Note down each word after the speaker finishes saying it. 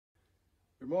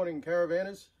Good morning,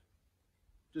 caravanners.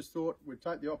 Just thought we'd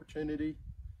take the opportunity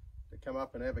to come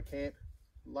up and have a camp.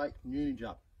 Lake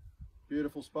Nunijup,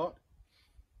 beautiful spot.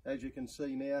 As you can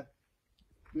see now,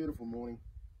 beautiful morning,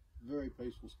 very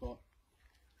peaceful spot.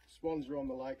 Swans are on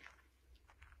the lake,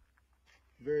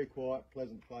 very quiet,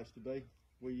 pleasant place to be.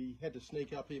 We had to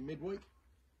sneak up here midweek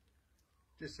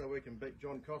just so we can beat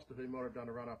John Costa, who might have done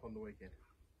a run up on the weekend,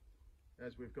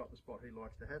 as we've got the spot he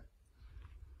likes to have.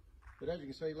 But as you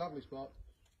can see, lovely spot.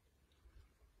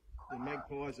 The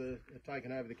magpies are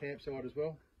taking over the campsite as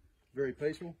well. Very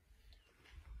peaceful.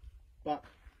 But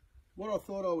what I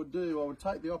thought I would do, I would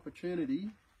take the opportunity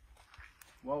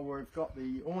while we've got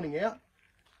the awning out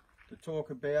to talk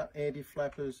about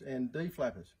anti-flappers and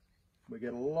deflappers. We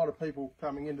get a lot of people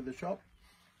coming into the shop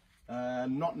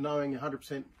not knowing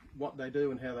 100% what they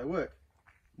do and how they work.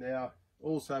 Now,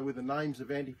 also with the names of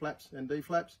anti-flaps and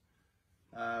deflaps,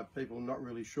 people are not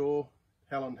really sure.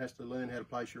 Helen has to learn how to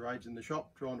play charades in the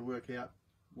shop, trying to work out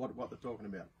what they're talking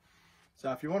about. So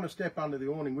if you want to step under the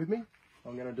awning with me,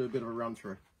 I'm going to do a bit of a run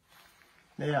through.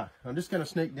 Now, I'm just going to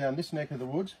sneak down this neck of the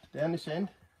woods, down this end.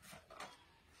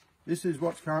 This is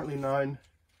what's currently known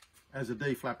as a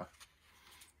deflapper.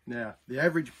 Now, the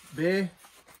average bear,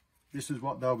 this is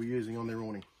what they'll be using on their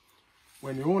awning.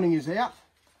 When the awning is out,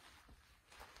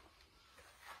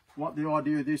 what the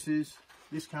idea of this is,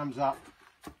 this comes up,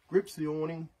 grips the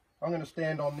awning. I'm going to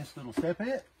stand on this little step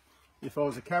here. If I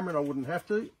was a camera, I wouldn't have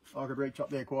to. I could reach up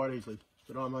there quite easily,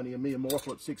 but I'm only a mere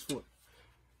mortal at 6 foot.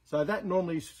 So that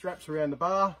normally straps around the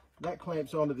bar, that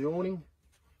clamps onto the awning.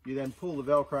 You then pull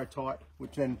the Velcro tight,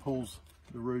 which then pulls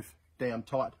the roof down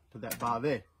tight to that bar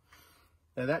there.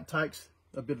 Now that takes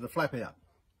a bit of the flap out.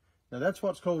 Now that's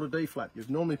what's called a deflap.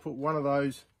 You'd normally put one of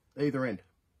those either end,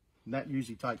 and that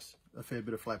usually takes a fair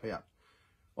bit of flap out.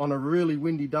 On a really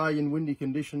windy day in windy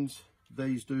conditions,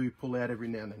 these do pull out every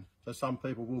now and then. So some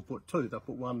people will put two, they'll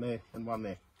put one there and one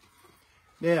there.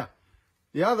 Now,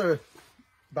 the other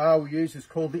bar we use is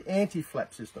called the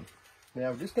anti-flap system.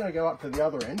 Now, we're just going to go up to the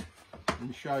other end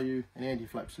and show you an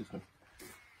anti-flap system.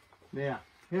 Now,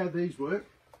 how these work,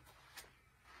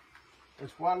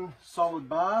 it's one solid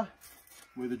bar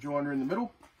with a joiner in the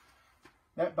middle.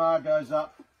 That bar goes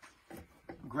up,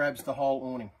 grabs the whole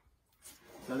awning.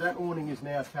 So that awning is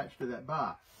now attached to that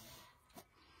bar.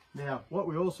 Now, what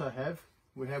we also have,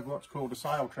 we have what's called a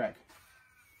sail track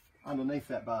underneath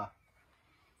that bar.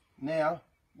 Now,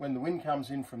 when the wind comes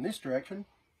in from this direction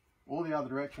or the other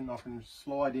direction, I can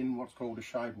slide in what's called a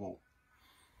shade wall.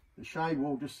 The shade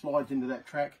wall just slides into that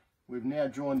track. We've now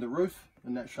joined the roof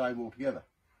and that shade wall together.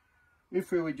 If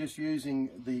we were just using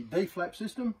the deflap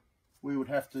system, we would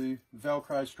have to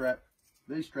Velcro strap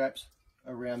these straps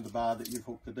around the bar that you've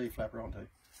hooked the deflapper onto,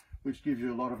 which gives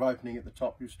you a lot of opening at the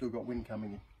top. You've still got wind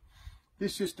coming in.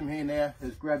 This system here now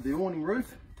has grabbed the awning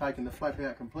roof, taken the flap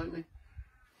out completely.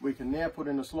 We can now put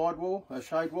in a slide wall, a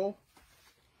shade wall,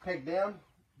 peg down.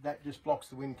 That just blocks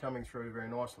the wind coming through very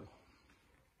nicely.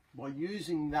 By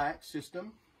using that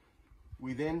system,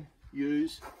 we then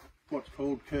use what's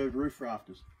called curved roof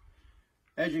rafters.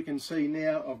 As you can see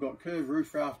now, I've got curved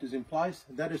roof rafters in place.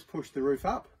 That has pushed the roof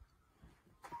up.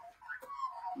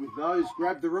 With those,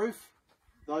 grab the roof,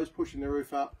 those pushing the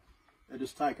roof up, it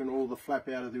has taken all the flap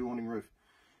out of the awning roof.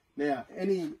 Now,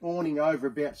 any awning over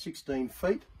about 16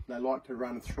 feet, they like to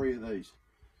run 3 of these.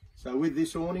 So with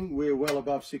this awning, we're well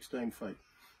above 16 feet.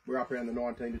 We're up around the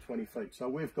 19 to 20 feet. So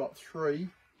we've got 3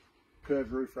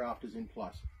 curved roof rafters in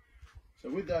place. So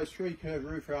with those 3 curved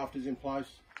roof rafters in place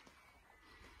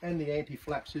and the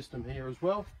anti-flap system here as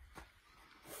well,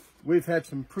 we've had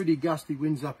some pretty gusty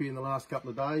winds up here in the last couple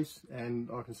of days, and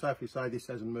I can safely say this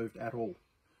hasn't moved at all.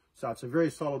 So it's a very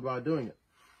solid way of doing it.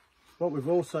 What we've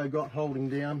also got holding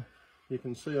down, you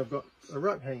can see I've got a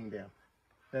rope hanging down.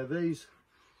 Now these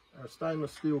are a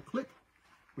stainless steel clip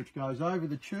which goes over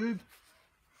the tube,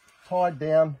 tied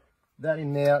down. That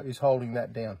in now is holding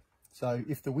that down. So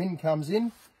if the wind comes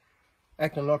in,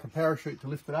 acting like a parachute to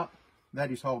lift it up,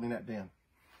 that is holding that down.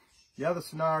 The other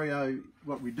scenario,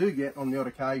 what we do get on the odd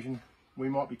occasion, we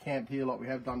might be camped here like we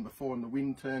have done before and the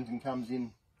wind turns and comes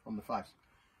in from the face.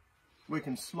 We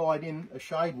can slide in a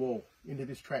shade wall into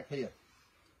this track here.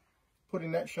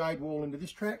 Putting that shade wall into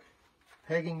this track,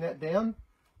 pegging that down,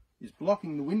 is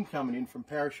blocking the wind coming in from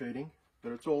parachuting,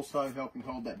 but it's also helping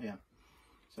hold that down.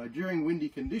 So during windy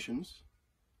conditions,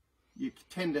 you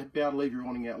tend to be able to leave your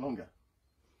awning out longer.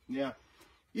 Now,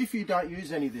 if you don't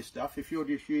use any of this stuff, if you're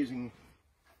just using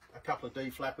a couple of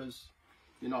deflappers,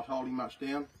 you're not holding much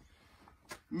down,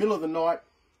 middle of the night,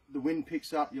 the wind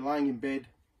picks up, you're laying in bed,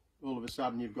 all of a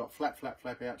sudden you've got flap, flap,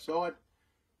 flap outside.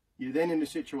 You're then in a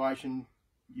situation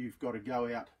you've got to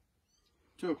go out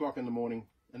 2 o'clock in the morning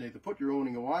and either put your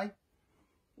awning away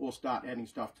or start adding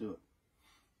stuff to it.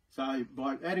 So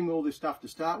by adding all this stuff to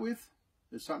start with,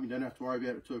 there's something you don't have to worry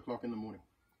about at 2 o'clock in the morning.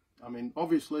 I mean,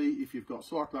 obviously, if you've got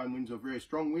cyclone winds or very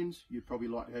strong winds, you'd probably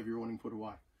like to have your awning put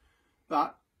away.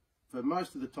 But for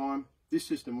most of the time, this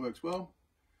system works well.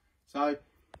 So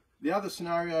the other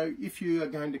scenario, if you are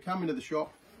going to come into the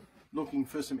shop looking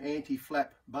for some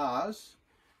anti-flap bars,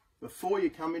 before you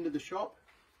come into the shop,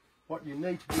 what you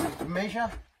need to do is to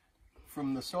measure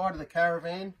from the side of the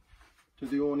caravan to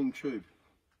the awning tube.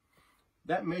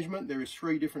 That measurement, there is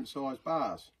 3 different size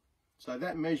bars. So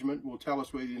that measurement will tell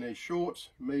us whether you need shorts,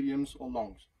 mediums or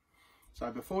longs.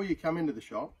 So before you come into the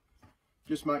shop,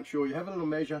 just make sure you have a little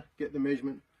measure, get the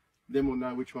measurement, then we'll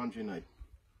know which ones you need.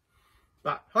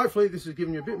 But hopefully this has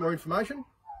given you a bit more information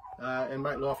and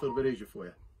make life a little bit easier for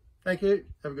you. Thank you.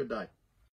 Have a good day.